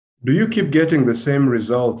Do you keep getting the same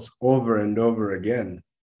results over and over again?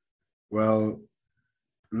 Well,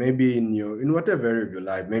 maybe in whatever area of your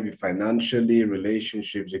life, maybe financially,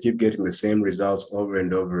 relationships, you keep getting the same results over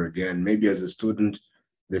and over again. Maybe as a student,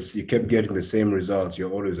 you kept getting the same results.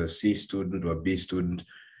 You're always a C student or a B student,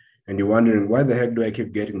 and you're wondering, why the heck do I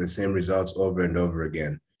keep getting the same results over and over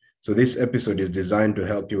again? So this episode is designed to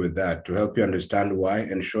help you with that, to help you understand why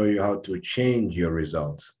and show you how to change your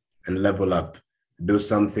results and level up, do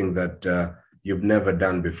something that you've never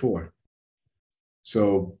done before.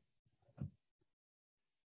 So,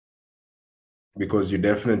 because you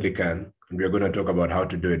definitely can, and we're going to talk about how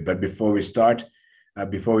to do it. But before we start,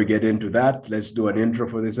 before we get into that, let's do an intro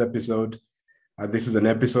for this episode. This is an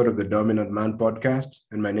episode of the Dominant Man podcast,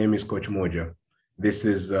 and my name is Coach Moja. This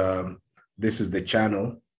is the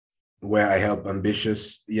channel where I help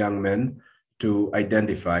ambitious young men to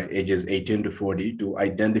identify, ages 18 to 40, to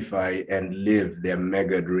identify and live their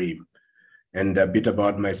mega dream. And a bit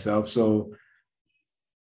about myself. So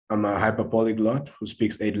I'm a hyperpolyglot who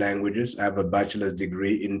speaks 8 languages. I have a bachelor's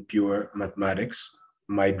degree in pure mathematics.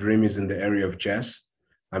 My dream is in the area of chess.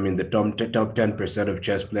 I'm in the top 10% of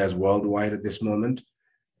chess players worldwide at this moment.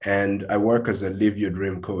 And I work as a live your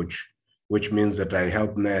dream coach, which means that I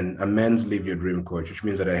help men, a men's live your dream coach, which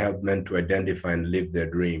means that I help men to identify and live their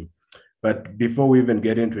dream. But before we even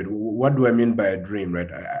get into it, what do I mean by a dream, right?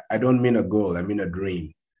 I don't mean a goal, I mean a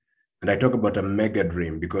dream. And I talk about a mega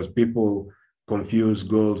dream because people confuse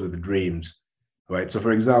goals with dreams, right? So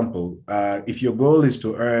for example, if your goal is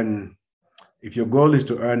to earn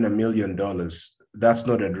 $1 million, that's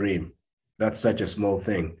not a dream. That's such a small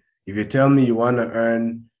thing. If you tell me you want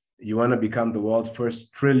to become the world's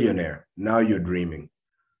first trillionaire, now you're dreaming,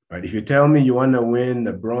 right? If you tell me you want to win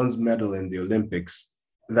a bronze medal in the Olympics,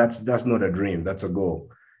 that's not a dream, that's a goal.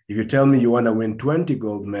 If you tell me you want to win 20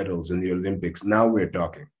 gold medals in the Olympics, now we're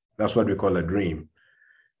talking. That's what we call a dream,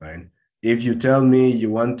 right? If you tell me you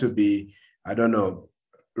want to be, I don't know,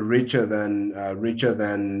 richer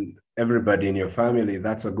than everybody in your family,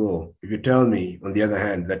 that's a goal. If you tell me, on the other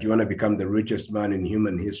hand, that you want to become the richest man in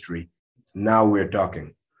human history, now we're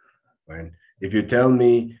talking, right? If you tell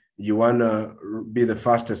me you want to be the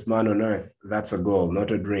fastest man on earth, that's a goal,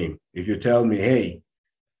 not a dream. If you tell me, hey,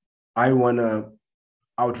 I want to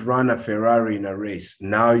outrun a Ferrari in a race,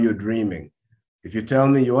 now you're dreaming. If you tell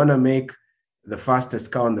me you want to make the fastest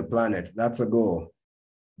car on the planet, that's a goal.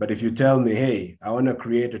 But if you tell me, hey, I want to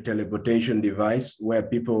create a teleportation device where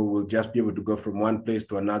people will just be able to go from one place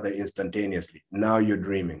to another instantaneously, now you're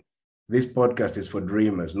dreaming. This podcast is for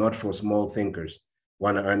dreamers, not for small thinkers.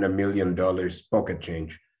 Want to earn $1 million pocket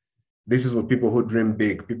change. This is for people who dream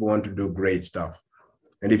big. People want to do great stuff.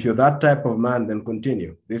 And if you're that type of man, then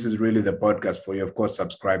continue. This is really the podcast for you. Of course,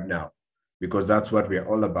 subscribe now, because that's what we're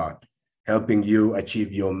all about. Helping you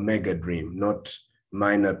achieve your mega dream, not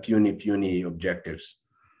minor puny objectives.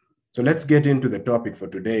 So let's get into the topic for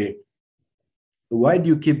today. Why do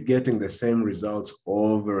you keep getting the same results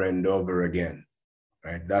over and over again?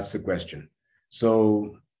 Right? That's the question.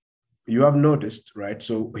 So you have noticed, right?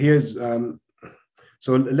 So here's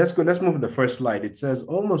so let's move to the first slide. It says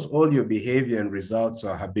almost all your behavior and results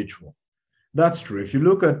are habitual. That's true. If you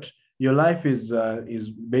look at your life is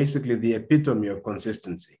basically the epitome of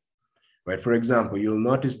consistency. Right? For example, you'll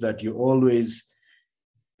notice that you always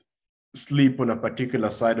sleep on a particular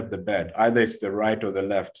side of the bed, either it's the right or the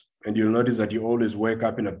left, and you'll notice that you always wake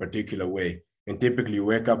up in a particular way, and typically you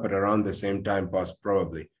wake up at around the same time,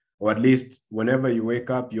 probably, or at least whenever you wake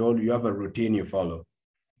up, you have a routine you follow,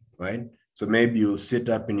 right? So maybe you'll sit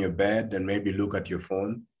up in your bed and maybe look at your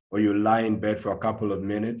phone, or you lie in bed for a couple of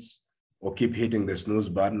minutes, or keep hitting the snooze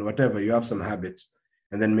button, whatever. You have some habits.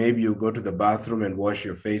 And then maybe you'll go to the bathroom and wash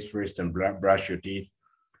your face first and brush your teeth,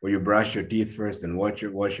 or you brush your teeth first and wash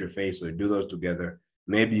your face, or you do those together.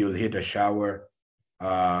 Maybe you'll hit a shower.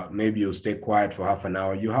 Maybe you'll stay quiet for half an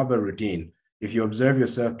hour. You have a routine. If you observe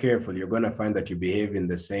yourself carefully, you're going to find that you behave in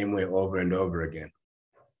the same way over and over again.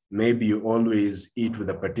 Maybe you always eat with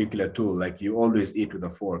a particular tool, like you always eat with a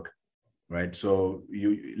fork, right? So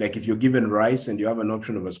like if you're given rice and you have an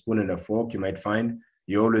option of a spoon and a fork, you might find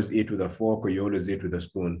you always eat with a fork or you always eat with a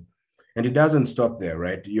spoon. And it doesn't stop there,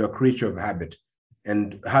 right? You're a creature of habit.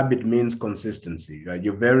 And habit means consistency, right?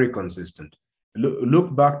 You're very consistent.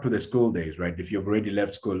 Look back to the school days, right? If you've already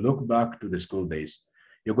left school, look back to the school days.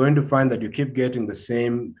 You're going to find that you keep getting the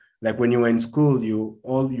same, like when you were in school, you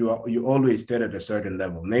always stayed at a certain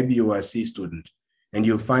level. Maybe you were a C student, and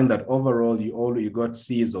you'll find that overall you got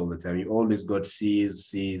C's all the time. You always got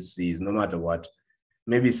C's, no matter what.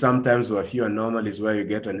 Maybe sometimes there were a few anomalies where you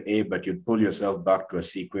get an A, but you pull yourself back to a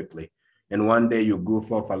C quickly. And one day you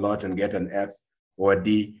goof off a lot and get an F, or a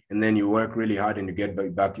D, and then you work really hard and you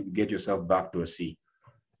get yourself back to a C.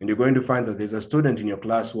 And you're going to find that there's a student in your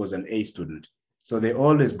class who was an A student. So they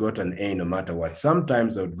always got an A no matter what.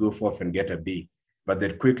 Sometimes they would goof off and get a B, but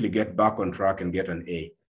they'd quickly get back on track and get an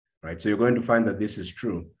A, right? So you're going to find that this is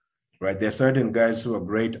true, right? There are certain guys who are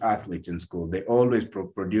great athletes in school. They always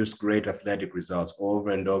produce great athletic results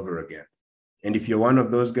over and over again. And if you're one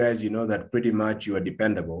of those guys, you know that pretty much you are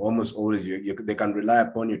dependable. Almost always they can rely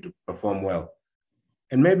upon you to perform well.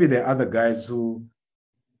 And maybe there are other guys who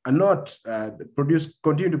are not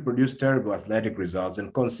continue to produce terrible athletic results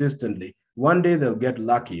and consistently. One day they'll get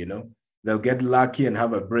lucky, they'll get lucky and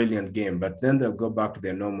have a brilliant game, but then they'll go back to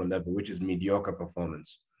their normal level, which is mediocre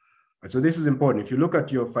performance. And so this is important. If you look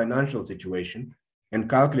at your financial situation and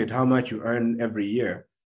calculate how much you earn every year,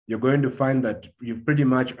 you're going to find that you've pretty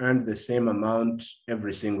much earned the same amount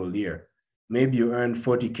every single year. Maybe you earn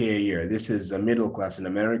 40K a year. This is a middle class in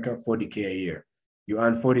America, 40K a year. You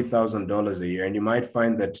earn $40,000 a year, and you might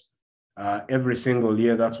find that every single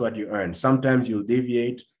year, that's what you earn. Sometimes you'll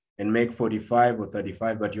deviate and make 45 or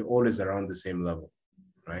 35, but you're always around the same level,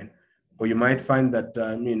 right? Or you might find that,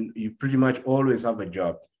 you pretty much always have a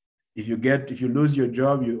job. If you lose your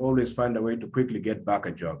job, you always find a way to quickly get back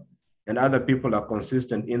a job. And other people are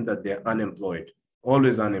consistent in that they're unemployed,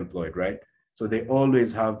 always unemployed, right? So they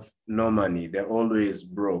always have no money. They're always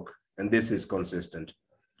broke. And this is consistent.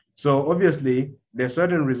 So obviously, there are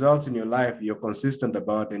certain results in your life you're consistent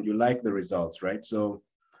about and you like the results, right? So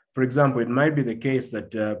for example, it might be the case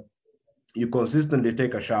that you consistently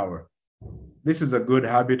take a shower. This is a good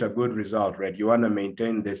habit, a good result, right? You want to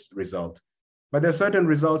maintain this result. But there are certain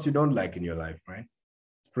results you don't like in your life, right?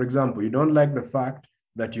 For example, you don't like the fact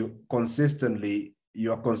that you're consistently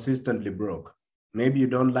broke. Maybe you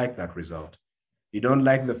don't like that result. You don't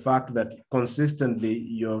like the fact that consistently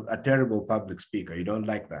you're a terrible public speaker. You don't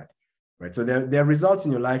like that, right? So there are results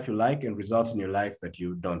in your life you like and results in your life that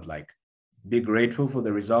you don't like. Be grateful for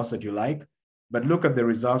the results that you like, but look at the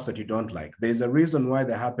results that you don't like. There's a reason why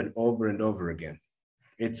they happen over and over again.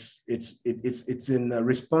 It's in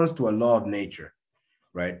response to a law of nature,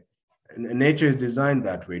 right? And nature is designed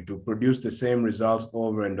that way, to produce the same results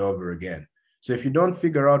over and over again. So if you don't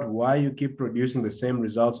figure out why you keep producing the same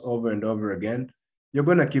results over and over again, you're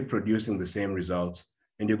going to keep producing the same results.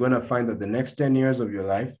 And you're going to find that the next 10 years of your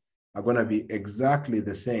life are going to be exactly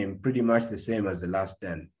the same, pretty much the same as the last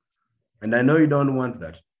 10. And I know you don't want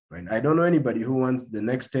that, right? I don't know anybody who wants the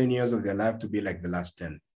next 10 years of their life to be like the last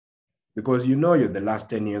 10, because the last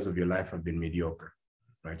 10 years of your life have been mediocre,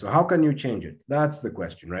 right? So how can you change it? That's the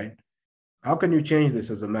question, right? How can you change this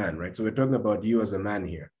as a man, right? So we're talking about you as a man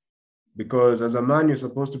here, because as a man, you're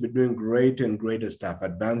supposed to be doing greater and greater stuff,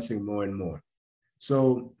 advancing more and more.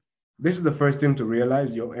 So this is the first thing to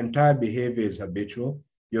realize. Your entire behavior is habitual.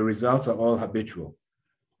 Your results are all habitual,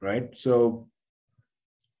 right? So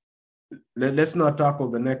let's now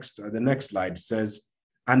tackle the next slide. It says,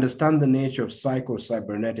 understand the nature of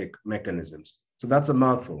psychocybernetic mechanisms. So that's a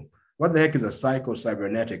mouthful. What the heck is a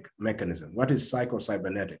psychocybernetic mechanism? What is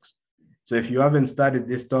psychocybernetics? So if you haven't studied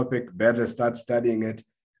this topic, better start studying it.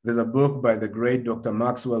 There's a book by the great Dr.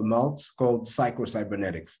 Maxwell Maltz called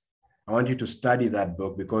Psychocybernetics. I want you to study that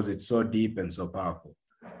book because it's so deep and so powerful.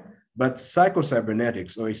 But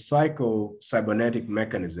psychocybernetics, or a psychocybernetic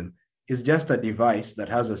mechanism, is just a device that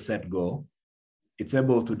has a set goal. It's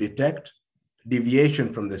able to detect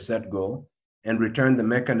deviation from the set goal and return the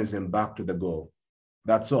mechanism back to the goal.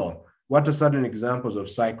 That's all. What are certain examples of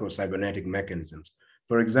psychocybernetic mechanisms?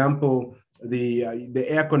 For example, the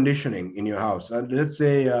air conditioning in your house. Let's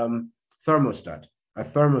say thermostat. A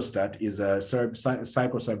thermostat is a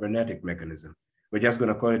psychocybernetic mechanism. We're just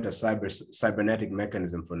going to call it a cybernetic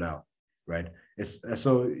mechanism for now, right?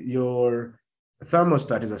 So your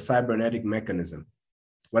thermostat is a cybernetic mechanism.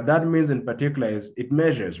 What that means in particular is it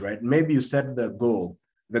measures, right? Maybe you set the goal.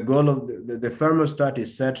 The goal of the thermostat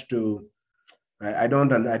is set to, I don't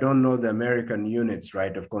know the American units,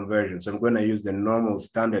 right, of conversion. So I'm going to use the normal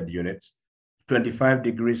standard units, 25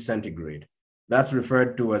 degrees centigrade. That's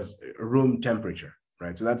referred to as room temperature,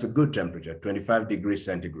 right? So that's a good temperature, 25 degrees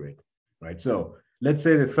centigrade, right? So let's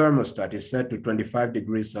say the thermostat is set to 25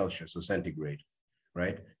 degrees Celsius or centigrade,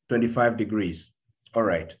 right? 25 degrees. All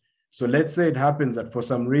right. So let's say it happens that for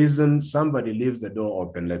some reason, somebody leaves the door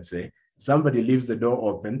open, let's say. Somebody leaves the door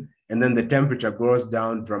open and then the temperature goes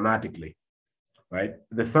down dramatically, right?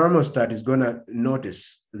 The thermostat is going to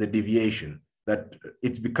notice the deviation, that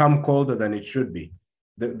it's become colder than it should be.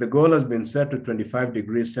 The goal has been set to 25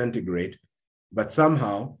 degrees centigrade, but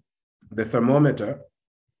somehow the thermometer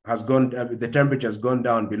has the temperature has gone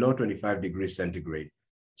down below 25 degrees centigrade.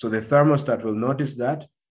 So the thermostat will notice that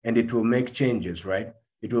and it will make changes, right?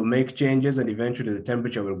 It will make changes, and eventually the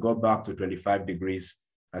temperature will go back to 25 degrees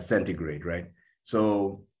centigrade, right?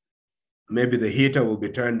 So maybe the heater will be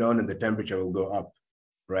turned on and the temperature will go up,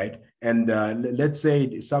 right? And let's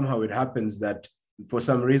say somehow it happens that for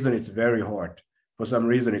some reason it's very hot. For some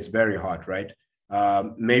reason it's very hot, right?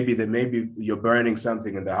 Maybe you're burning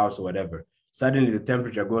something in the house or whatever. Suddenly the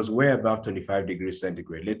temperature goes way above 25 degrees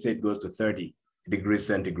centigrade. Let's say it goes to 30 degrees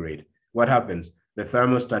centigrade. What happens? The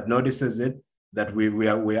thermostat notices it, that we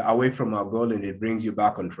are away from our goal, and it brings you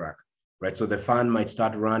back on track, right? So the fan might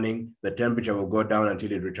start running, the temperature will go down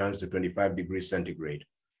until it returns to 25 degrees centigrade,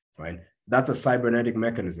 right? That's a cybernetic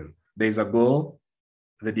mechanism. There's a goal,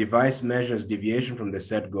 the device measures deviation from the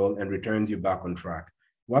set goal and returns you back on track.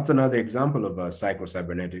 What's another example of a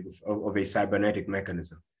of a cybernetic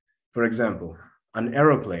mechanism? For example, an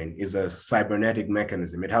aeroplane is a cybernetic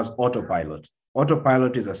mechanism. It has autopilot.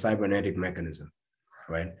 Autopilot is a cybernetic mechanism,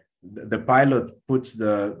 right? The pilot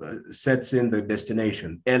sets in the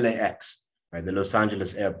destination, LAX, right? The Los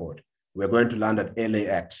Angeles airport. We're going to land at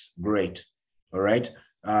LAX. Great. All right.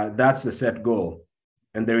 That's the set goal.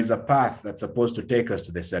 And there is a path that's supposed to take us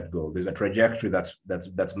to the set goal. There's a trajectory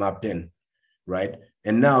that's mapped in, right?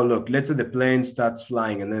 And now look, let's say the plane starts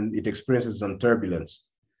flying and then it experiences some turbulence.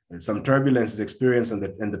 And some turbulence is experienced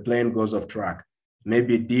and the plane goes off track.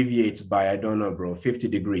 Maybe it deviates by, I don't know, bro, 50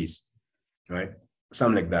 degrees, right?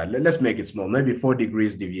 Something like that. Let's make it small, maybe 4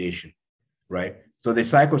 degrees deviation, right? So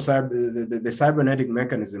the cybernetic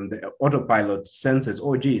mechanism, the autopilot senses,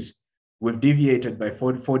 oh, geez, we've deviated by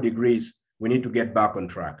 4 degrees. We need to get back on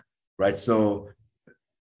track, right? So,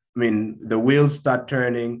 I mean, the wheels start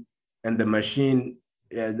turning and the machine,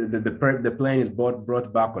 the plane is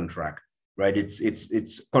brought back on track, right?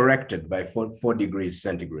 It's corrected by 4 degrees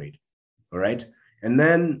centigrade, all right? And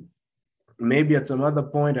then maybe at some other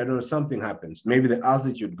point, I don't know, something happens. Maybe the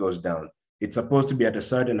altitude goes down. It's supposed to be at a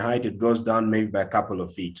certain height. It goes down maybe by a couple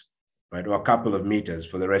of feet, right? Or a couple of meters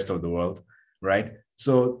for the rest of the world, right?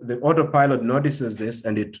 So the autopilot notices this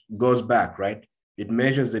and it goes back, right? It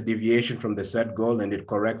measures the deviation from the set goal and it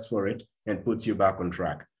corrects for it and puts you back on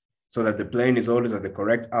track so that the plane is always at the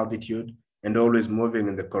correct altitude and always moving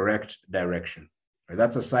in the correct direction. Right?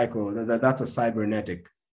 That's a cybernetic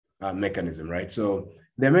mechanism, right? So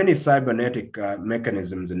there are many cybernetic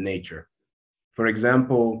mechanisms in nature. For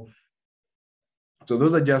example, so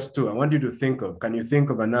those are just two. I want you to think of, can you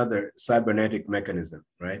think of another cybernetic mechanism,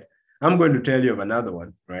 right? I'm going to tell you of another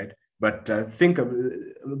one, right? But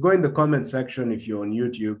go in the comment section if you're on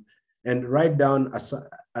YouTube and write down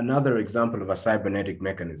another example of a cybernetic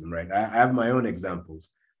mechanism, right? I have my own examples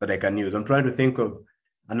that I can use. I'm trying to think of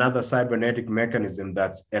another cybernetic mechanism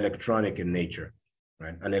that's electronic in nature,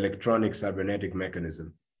 right? An electronic cybernetic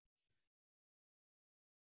mechanism.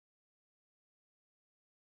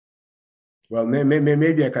 Well,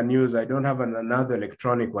 maybe I can use, I don't have another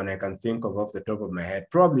electronic one I can think of off the top of my head.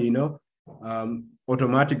 Probably,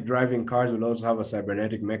 automatic driving cars will also have a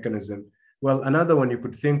cybernetic mechanism. Well, another one you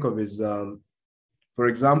could think of is, for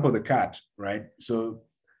example, the cat, right? So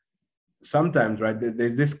sometimes, right,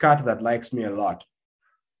 there's this cat that likes me a lot.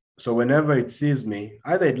 So whenever it sees me,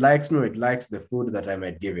 either it likes me or it likes the food that I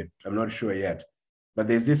might give it. I'm not sure yet. But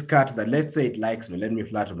there's this cat that, let's say it likes me. Let me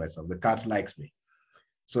flatter myself. The cat likes me.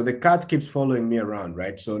 So the cat keeps following me around,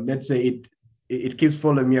 right? So let's say it keeps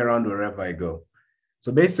following me around wherever I go.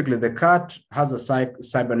 So basically, the cat has a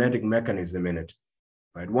cybernetic mechanism in it,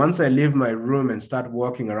 right? Once I leave my room and start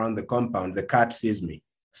walking around the compound, the cat sees me.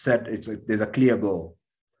 There's a clear goal.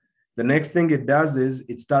 The next thing it does is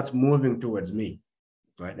it starts moving towards me,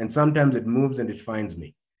 right? And sometimes it moves and it finds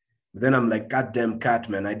me. Then I'm like, goddamn cat,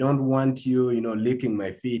 man, I don't want you, licking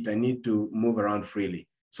my feet. I need to move around freely.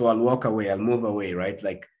 So I'll walk away, I'll move away, right?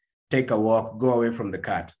 Like take a walk, go away from the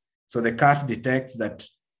cat. So the cat detects that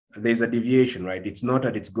there's a deviation, right? It's not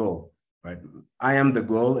at its goal, right? I am the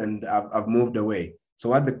goal and I've moved away. So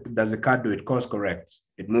what does the cat do? It course corrects.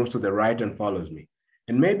 It moves to the right and follows me.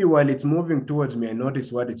 And maybe while it's moving towards me, I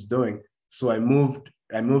notice what it's doing. So I moved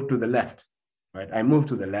to the left, right? I moved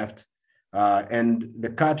to the left. And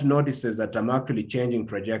the cat notices that I'm actually changing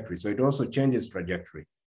trajectory. So it also changes trajectory.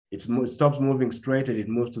 It stops moving straight and it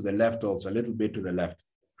moves to the left also, a little bit to the left,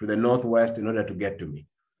 to the northwest in order to get to me.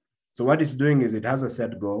 So what it's doing is it has a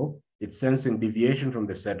set goal, it's sensing deviation from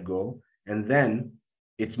the set goal, and then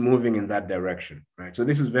it's moving in that direction, right? So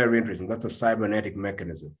this is very interesting. That's a cybernetic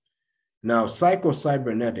mechanism. Now,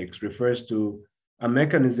 psycho-cybernetics refers to a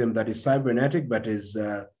mechanism that is cybernetic, but is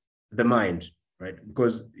the mind, right?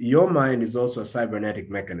 Because your mind is also a cybernetic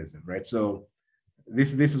mechanism, right? So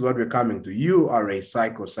this is what we're coming to. You are a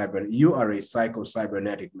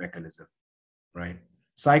psycho-cybernetic mechanism, right?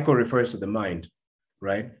 Psycho refers to the mind,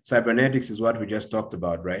 right? Cybernetics is what we just talked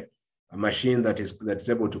about, right? A machine that's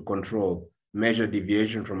able to control, measure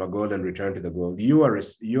deviation from a goal and return to the goal. You are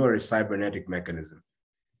a cybernetic mechanism.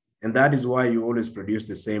 And that is why you always produce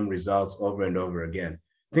the same results over and over again.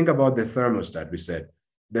 Think about the thermostat, we said.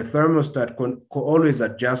 The thermostat can always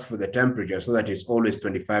adjust for the temperature so that it's always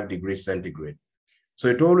 25 degrees centigrade. So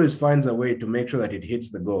it always finds a way to make sure that it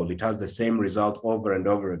hits the goal. It has the same result over and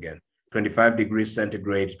over again. 25 degrees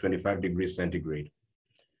centigrade, 25 degrees centigrade.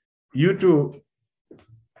 You two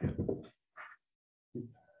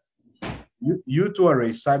are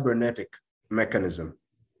a cybernetic mechanism.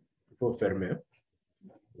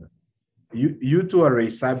 You two are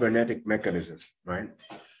a cybernetic mechanism, right?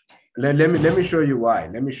 Let me show you why.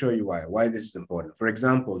 Let me show you why this is important. For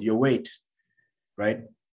example, your weight, right?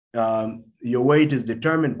 Your weight is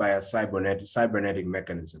determined by a cybernetic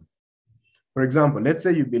mechanism. For example, let's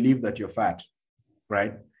say you believe that you're fat,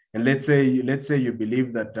 right? And let's say you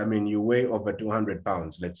believe that, I mean, you weigh over 200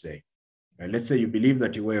 pounds, let's say. Right? Let's say you believe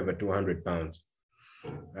that you weigh over 200 pounds,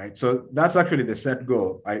 right? So that's actually the set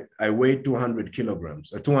goal. I weigh 200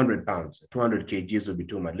 kilograms or 200 pounds, 200 kgs would be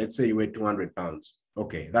too much. Let's say you weigh 200 pounds.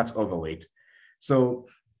 Okay, that's overweight. So,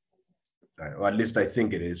 or at least I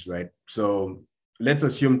think it is, right? So let's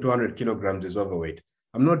assume 200 kilograms is overweight.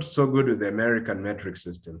 I'm not so good with the American metric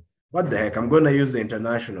system. What the heck? I'm going to use the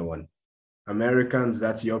international one. Americans,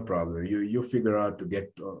 that's your problem. You figure out to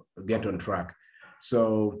get on track.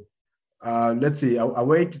 So let's see. I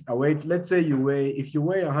weight. Let's say if you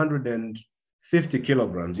weigh 150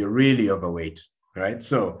 kilograms, you're really overweight, right?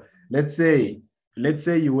 So let's say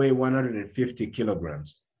you weigh 150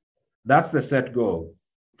 kilograms. That's the set goal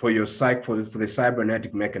for your for the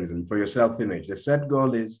cybernetic mechanism, for your self-image. The set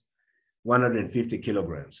goal is 150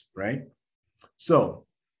 kilograms, right? So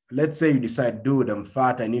let's say you decide, dude, I'm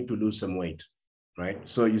fat, I need to lose some weight, right?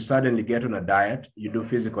 So you suddenly get on a diet, you do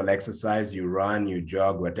physical exercise, you run, you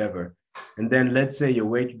jog, whatever. And then let's say your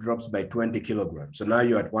weight drops by 20 kilograms. So now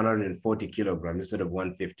you're at 140 kilograms instead of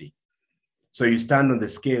 150. So you stand on the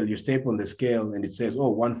scale, you step on the scale and it says, oh,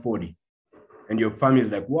 140. And your family is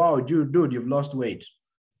like, wow, dude, you've lost weight.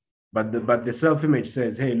 But the self-image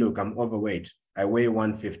says, hey, look, I'm overweight. I weigh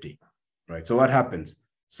 150, right? So what happens?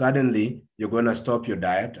 Suddenly, you're going to stop your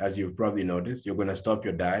diet, as you've probably noticed. You're going to stop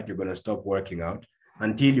your diet. You're going to stop working out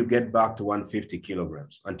until you get back to 150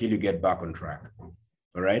 kilograms, until you get back on track,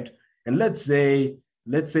 all right? And let's say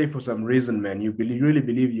for some reason, man, you really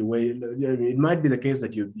believe you weigh, it might be the case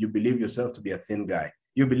that you believe yourself to be a thin guy.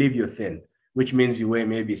 You believe you're thin, which means you weigh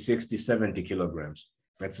maybe 60, 70 kilograms.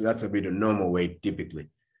 That's a bit of normal weight typically.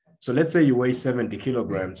 So let's say you weigh 70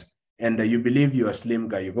 kilograms and you believe you're a slim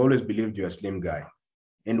guy. You've always believed you're a slim guy.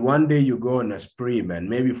 And one day you go on a spree, man.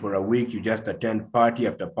 Maybe for a week, you just attend party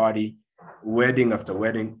after party, wedding after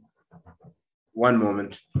wedding. One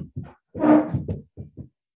moment.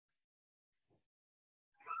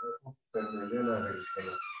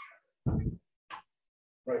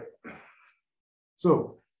 Right.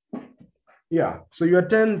 So, yeah. So you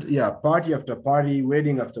attend, party after party,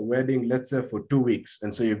 wedding after wedding, let's say for 2 weeks.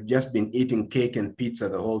 And so you've just been eating cake and pizza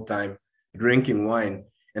the whole time, drinking wine.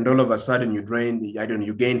 And all of a sudden you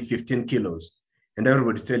gain 15 kilos. And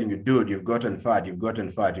everybody's telling you, dude, you've gotten fat, you've gotten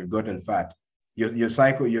fat, you've gotten fat. Your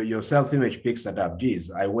self-image picks that up. Geez,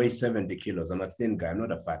 I weigh 70 kilos. I'm a thin guy. I'm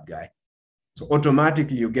not a fat guy. So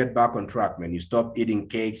automatically you get back on track, man. You stop eating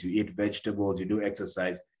cakes, you eat vegetables, you do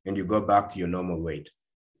exercise, and you go back to your normal weight,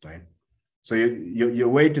 right? So your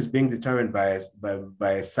weight is being determined by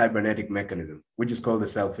a cybernetic mechanism, which is called the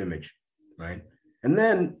self-image, right? And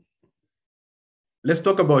then let's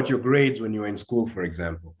talk about your grades when you were in school, for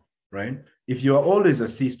example, right? If you are always a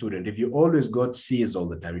C student, if you always got C's all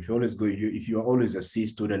the time, if you are always a C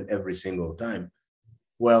student every single time,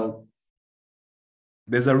 well,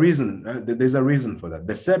 there's a reason. There's a reason for that.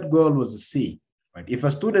 The set goal was a C, right? If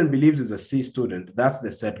a student believes he's a C student, that's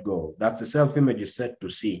the set goal. That's the self-image is set to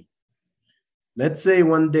C. Let's say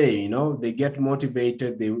one day, they get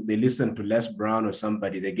motivated, they listen to Les Brown or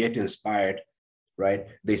somebody, they get inspired, right?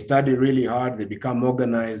 They study really hard, they become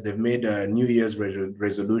organized, they've made a New Year's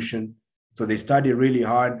resolution. So they study really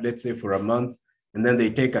hard, let's say for a month, and then they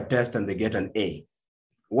take a test and they get an A,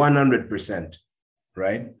 100%,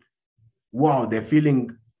 right? Wow, they're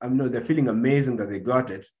feeling amazing that they got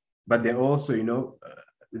it, but they also,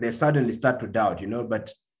 they suddenly start to doubt,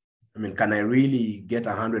 but I mean, can I really get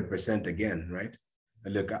 100% again, right?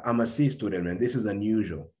 Look, I'm a C student, man. This is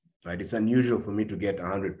unusual, right? It's unusual for me to get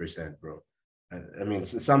 100%, bro. I mean,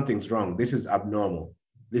 something's wrong. This is abnormal.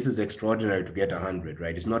 This is extraordinary to get 100,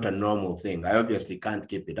 right? It's not a normal thing. I obviously can't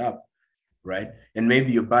keep it up. right? And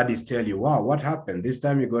maybe your buddies tell you, wow, what happened? This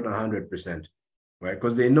time you got 100%, right?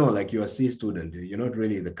 Because they know like you're a C student. You're not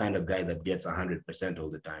really the kind of guy that gets 100% all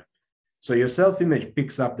the time. So your self-image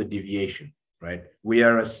picks up the deviation, right?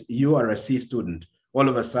 You are a C student. All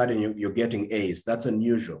of a sudden you're getting A's. That's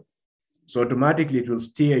unusual. So automatically it will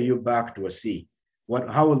steer you back to a C.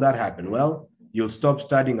 How will that happen? Well, you'll stop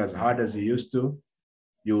studying as hard as you used to.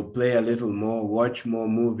 You'll play a little more, watch more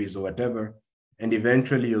movies or whatever, and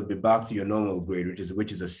eventually you'll be back to your normal grade,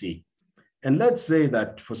 which is a C. And let's say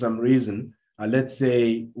that for some reason, let's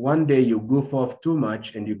say one day you goof off too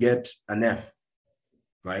much and you get an F,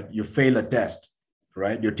 right? You fail a test,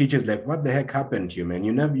 right? Your teacher's like, what the heck happened to you, man?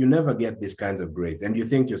 You never get these kinds of grades. And you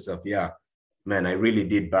think to yourself, yeah, man, I really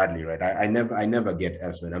did badly, right? I never get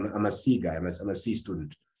F's, man. I'm a C guy. I'm a C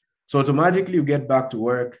student. So automatically you get back to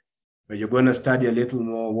work, but you're going to study a little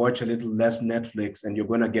more, watch a little less Netflix, and you're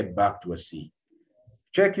going to get back to a C.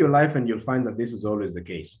 Check your life and you'll find that this is always the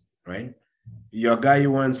case, right? You're a guy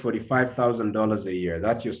who earns $45,000 a year.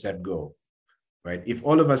 That's your set goal, right? If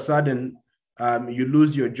all of a sudden you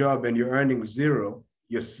lose your job and you're earning zero,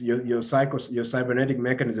 your cybernetic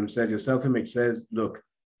mechanism says, your self-image says, look,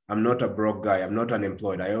 I'm not a broke guy. I'm not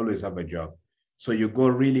unemployed. I always have a job. So you go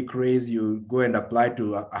really crazy. You go and apply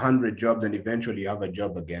to 100 jobs and eventually you have a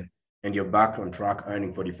job again and you're back on track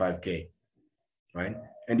earning 45K, right?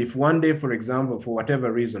 And if one day, for example, for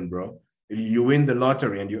whatever reason, bro, you win the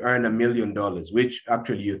lottery and you earn $1 million, which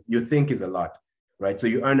actually you think is a lot, right? So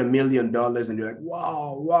you earn $1 million and you're like,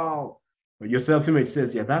 wow. But your self-image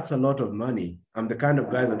says, yeah, that's a lot of money. I'm the kind of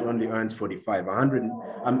guy that only earns 45, 100.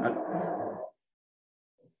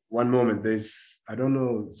 One moment, I don't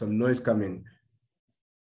know, some noise coming.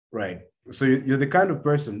 Right. So you're the kind of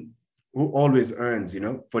person who always earns,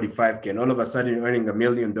 45K. And all of a sudden you're earning $1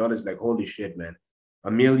 million, like, holy shit, man.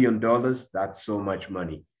 $1 million, that's so much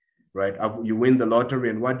money, right? You win the lottery,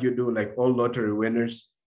 and what you do, like all lottery winners,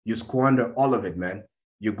 you squander all of it, man.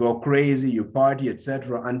 You go crazy, you party,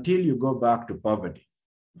 etc., until you go back to poverty,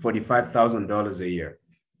 $45,000 a year,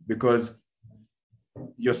 because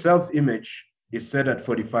your self-image is set at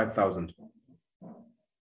 45,000.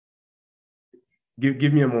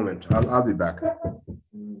 Give me a moment. I'll be back.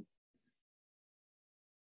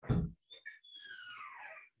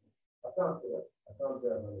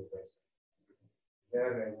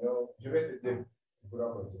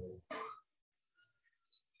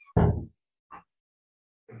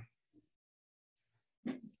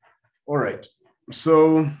 All right.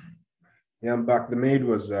 So yeah, I'm back. The maid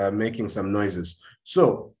was making some noises.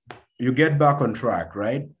 So you get back on track,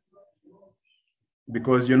 right?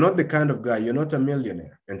 Because you're not the kind of guy, you're not a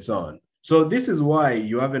millionaire, and so on. So this is why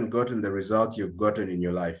you haven't gotten the results you've gotten in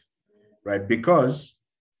your life, right? Because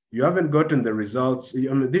you haven't gotten the results.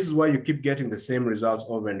 This is why you keep getting the same results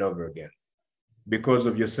over and over again, because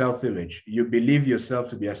of your self-image. You believe yourself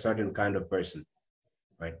to be a certain kind of person,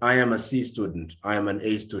 right? I am a C student. I am an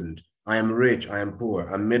A student. I am rich. I am poor.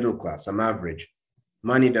 I'm middle class. I'm average.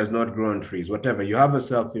 Money does not grow on trees, whatever. You have a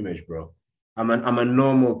self-image, bro. I'm a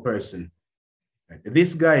normal person.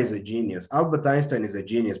 This guy is a genius. Albert Einstein is a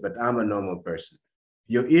genius, but I'm a normal person.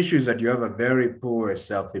 Your issue is that you have a very poor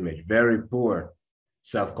self-image, very poor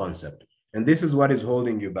self-concept. And this is what is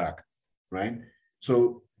holding you back, right?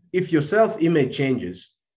 So if your self-image changes,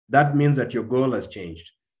 that means that your goal has changed.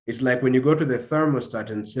 It's like when you go to the thermostat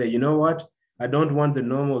and say, you know what? I don't want the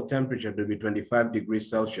normal temperature to be 25 degrees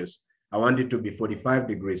Celsius. I want it to be 45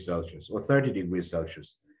 degrees Celsius or 30 degrees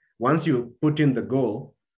Celsius. Once you put in the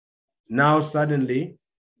goal, now suddenly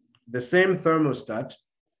the same thermostat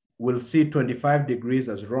will see 25 degrees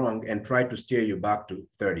as wrong and try to steer you back to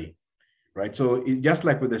 30, right? So just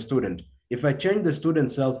like with the student, if I change the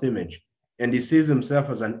student's self-image and he sees himself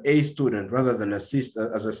as an A student rather than as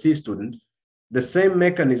a C student, the same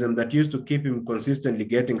mechanism that used to keep him consistently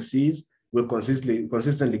getting C's will consistently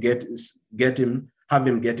have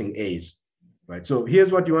him getting A's, right? So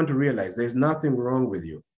here's what you want to realize. There's nothing wrong with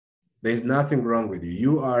you. There's nothing wrong with you.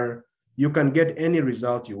 You can get any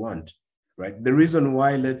result you want, right? The reason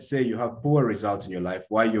why, let's say you have poor results in your life,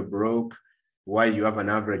 why you're broke, why you have an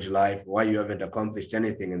average life, why you haven't accomplished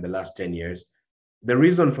anything in the last 10 years, the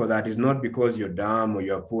reason for that is not because you're dumb or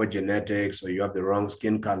you have poor genetics or you have the wrong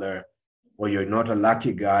skin color or you're not a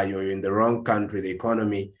lucky guy or you're in the wrong country, the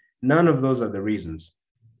economy. None of those are the reasons.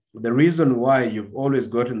 The reason why you've always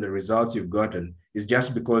gotten the results you've gotten is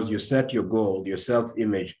just because you set your goal, your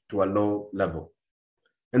self-image, to a low level.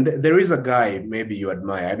 And there is a guy maybe you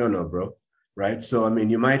admire. I don't know, bro. Right? So, I mean,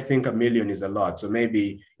 you might think $1 million is a lot. So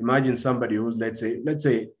maybe imagine somebody who's, let's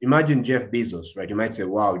say, imagine Jeff Bezos, right? You might say,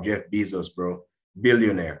 wow, Jeff Bezos, bro,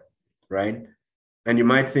 billionaire, right? And you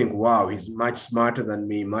might think, wow, he's much smarter than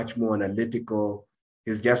me, much more analytical.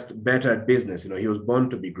 He's just better at business. He was born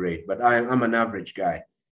to be great, but I'm an average guy,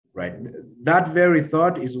 right? That very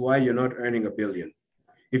thought is why you're not earning $1 billion.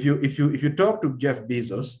 If you talk to Jeff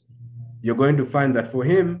Bezos, you're going to find that for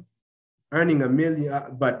him, earning $1 million,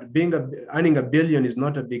 earning $1 billion is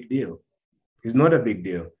not a big deal. It's not a big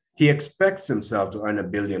deal. He expects himself to earn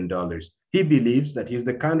 $1 billion. He believes that he's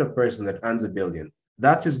the kind of person that earns $1 billion.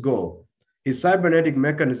 That's his goal. His cybernetic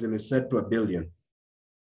mechanism is set to $1 billion,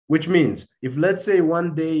 which means if, let's say,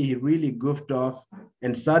 one day he really goofed off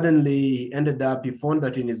and suddenly he found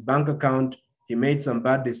that in his bank account, he made some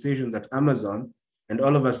bad decisions at Amazon, and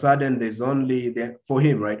all of a sudden there's only, for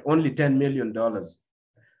him, right, only $10 million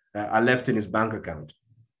are left in his bank account,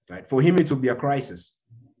 right? For him, it will be a crisis,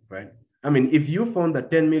 right? I mean, if you found that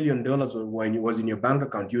 $10 million was in your bank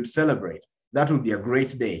account, you'd celebrate. That would be a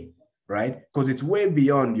great day, right? Because it's way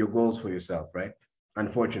beyond your goals for yourself, right?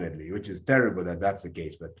 Unfortunately, which is terrible that that's the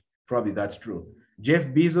case, but probably that's true. Jeff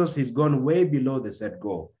Bezos, he's gone way below the set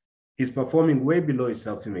goal. He's performing way below his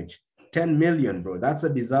self-image. 10 million, bro, that's a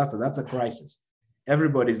disaster. That's a crisis.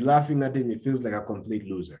 Everybody's laughing at him. He feels like a complete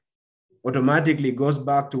loser. Automatically goes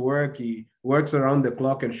back to work. He works around the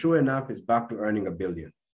clock, and sure enough, he's back to earning $1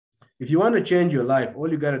 billion. If you want to change your life, all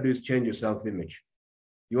you got to do is change your self-image.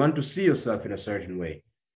 You want to see yourself in a certain way.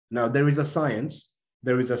 Now, there is a science.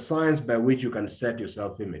 There is a science by which you can set your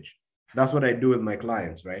self-image. That's what I do with my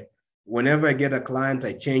clients, right? Whenever I get a client,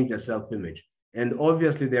 I change their self-image. And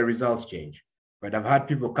obviously, their results change, right? I've had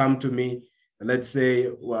people come to me, let's say,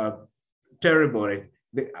 terrible, right?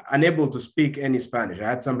 Unable to speak any Spanish. I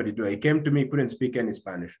had somebody do it. He came to me, couldn't speak any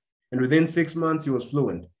Spanish. And within 6 months, he was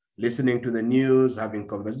fluent, listening to the news, having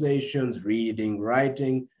conversations, reading,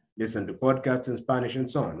 writing, listen to podcasts in Spanish, and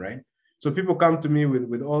so on, right? So people come to me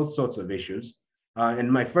with all sorts of issues.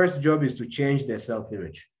 And my first job is to change their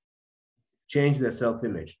self-image. Change their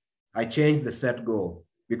self-image. I change the set goal,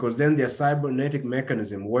 because then their cybernetic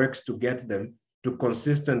mechanism works to get them to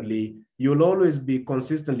consistently, you'll always be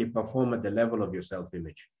consistently perform at the level of your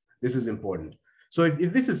self-image. This is important. So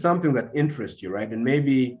if this is something that interests you, right, and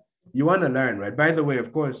maybe you want to learn, right? By the way,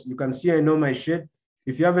 of course, you can see I know my shit.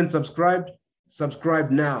 If you haven't subscribed, subscribe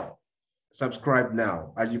now. Subscribe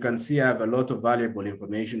now. As you can see, I have a lot of valuable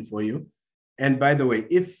information for you. And by the way,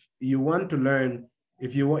 if you want to learn,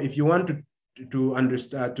 if you want to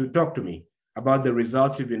understand, to talk to me about the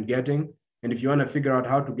results you've been getting, and if you want to figure out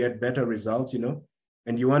how to get better results,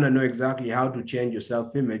 and you want to know exactly how to change your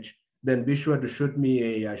self-image, then be sure to shoot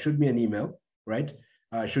me an email, right?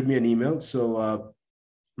 Shoot me an email. So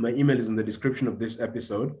my email is in the description of this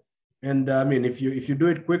episode. And I mean, if you do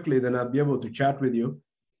it quickly, then I'll be able to chat with you,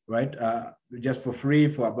 right? Just for free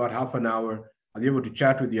for about half an hour. I'll be able to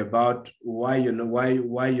chat with you about why you're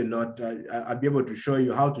not. I'll be able to show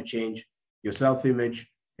you how to change your self-image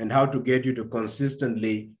and how to get you to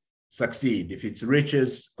consistently succeed. If it's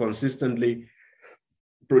riches, consistently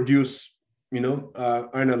produce,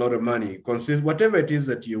 earn a lot of money, whatever it is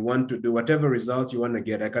that you want to do, whatever results you want to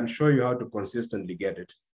get, I can show you how to consistently get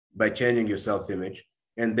it by changing your self-image.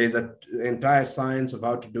 And there's an entire science of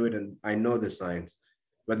how to do it. And I know the science,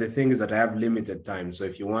 but the thing is that I have limited time. So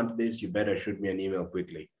if you want this, you better shoot me an email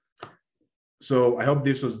quickly. So I hope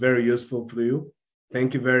this was very useful for you.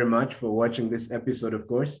 Thank you very much for watching this episode, of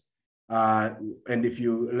course. And if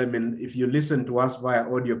you listen to us via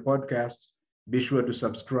audio podcasts, be sure to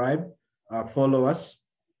subscribe, follow us.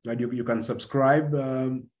 You can subscribe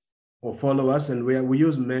or follow us, and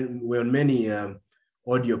we're on many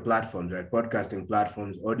audio platforms, right? Podcasting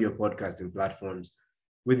platforms, audio podcasting platforms,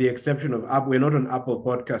 with the exception of we're not on Apple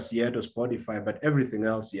Podcasts yet or Spotify, but everything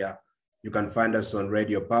else, yeah. You can find us on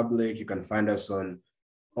Radio Public. You can find us on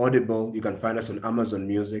Audible. You can find us on Amazon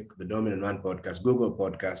Music, the Dominant Man Podcast, Google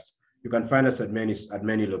Podcasts. You can find us at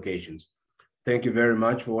many locations. Thank you very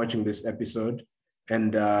much for watching this episode.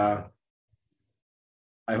 And I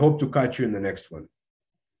hope to catch you in the next one.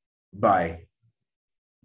 Bye.